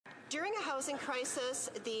During a housing crisis,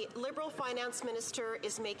 the Liberal finance minister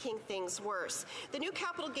is making things worse. The new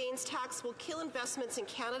capital gains tax will kill investments in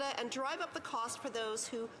Canada and drive up the cost for those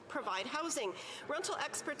who provide housing. Rental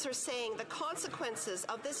experts are saying the consequences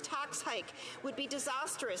of this tax hike would be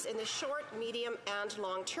disastrous in the short, medium, and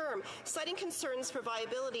long term, citing concerns for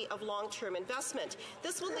viability of long-term investment.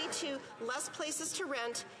 This will lead to less places to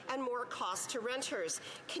rent and more cost to renters.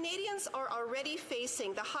 Canadians are already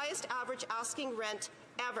facing the highest average asking rent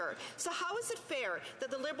ever. So how is it fair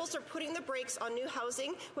that the Liberals are putting the brakes on new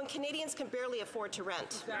housing when Canadians can barely afford to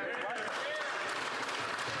rent?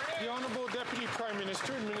 The Honourable Deputy Prime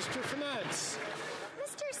Minister and Minister of Finance.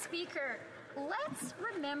 Mr. Speaker, let's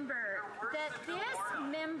remember that this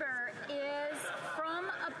member is from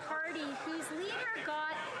a party whose leader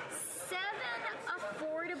got 7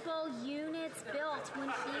 affordable units built when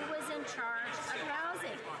he was in charge of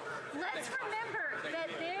housing. Let's remember that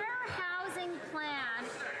their housing plan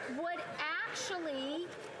would actually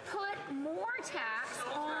put more tax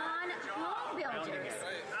on home builders.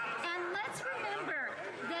 And let's remember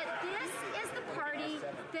that this is the party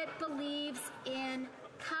that believes in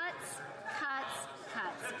cuts, cuts,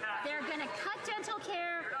 cuts. They're going to cut dental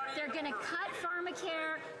care, they're going to cut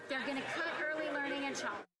pharmacare, they're going to cut early learning and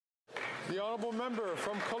child. The Honourable Member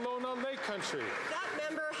from Kelowna Lake Country. That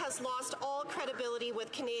member has lost all credibility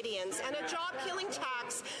with Canadians, and a job-killing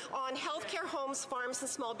tax on healthcare, homes, farms, and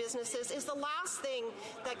small businesses is the last thing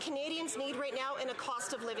that Canadians need right now in a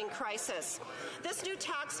cost-of-living crisis. This new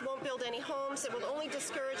tax won't build any homes. It will only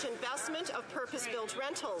discourage investment of purpose-built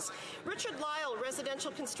rentals. Richard Lyle,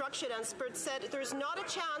 residential construction expert, said there's not a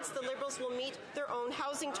chance the Liberals will meet their own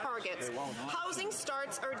housing targets. Housing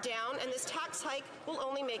starts are down, and this tax hike will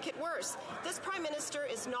only make it worse. This Prime Minister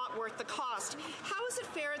is not worth the cost. How is it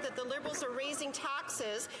fair that the Liberals are raising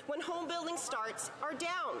taxes when home building starts are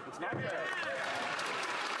down? It's not fair.